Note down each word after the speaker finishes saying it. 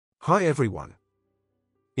Hi everyone.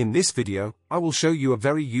 In this video, I will show you a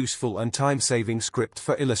very useful and time-saving script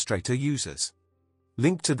for Illustrator users.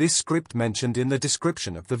 Link to this script mentioned in the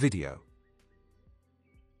description of the video.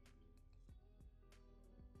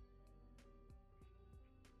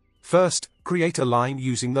 First, create a line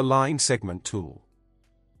using the line segment tool.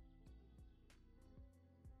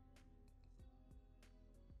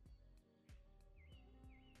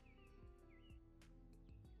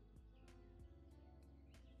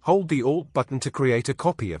 Hold the Alt button to create a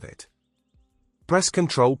copy of it. Press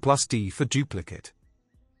Ctrl+D for duplicate.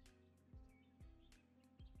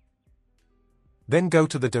 Then go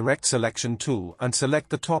to the Direct Selection tool and select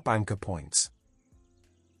the top anchor points.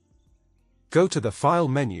 Go to the File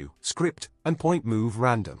menu, Script, and Point Move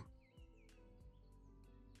Random.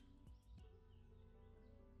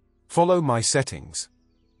 Follow my settings.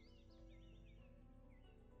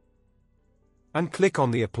 And click on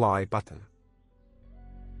the Apply button.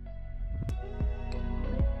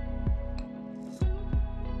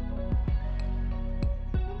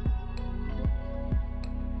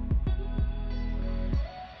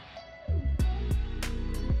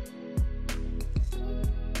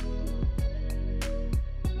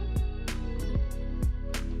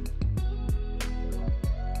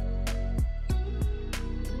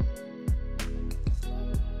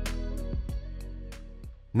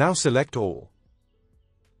 Now select all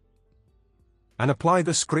and apply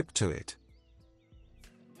the script to it.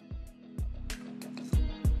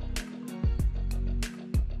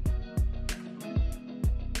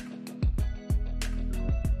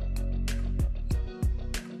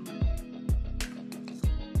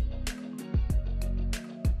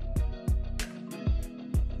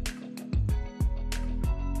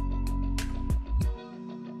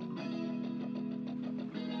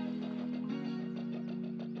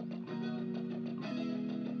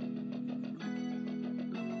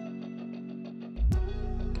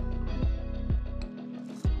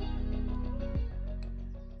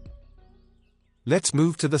 Let's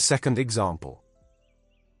move to the second example.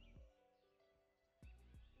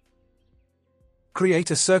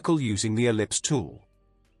 Create a circle using the ellipse tool.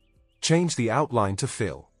 Change the outline to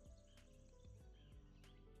fill.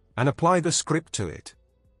 And apply the script to it.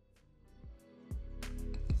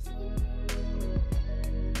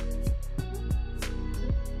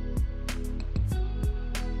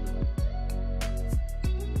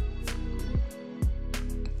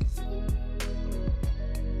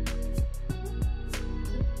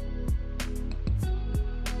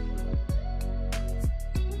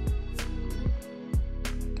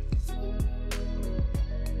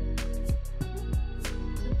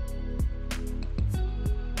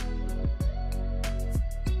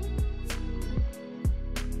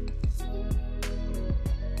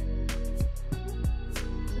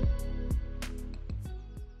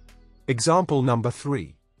 Example number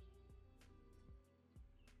 3.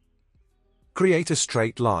 Create a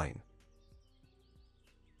straight line.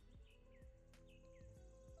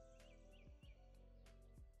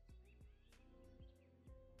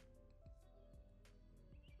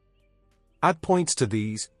 Add points to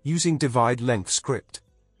these using divide length script.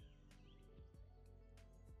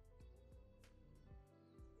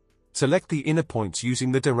 Select the inner points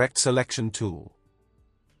using the Direct Selection tool.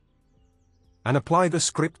 And apply the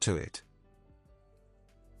script to it.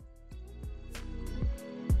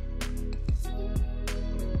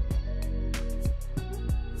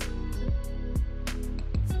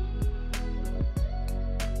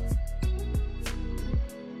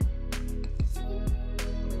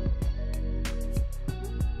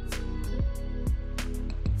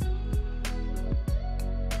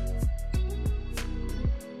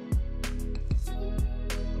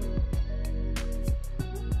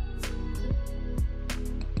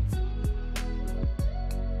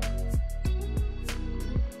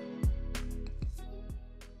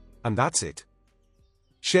 And that's it.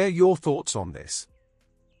 Share your thoughts on this.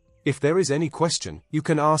 If there is any question, you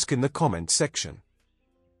can ask in the comment section.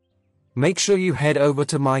 Make sure you head over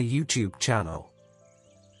to my YouTube channel,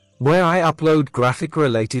 where I upload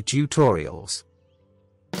graphic-related tutorials.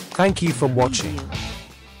 Thank you for watching.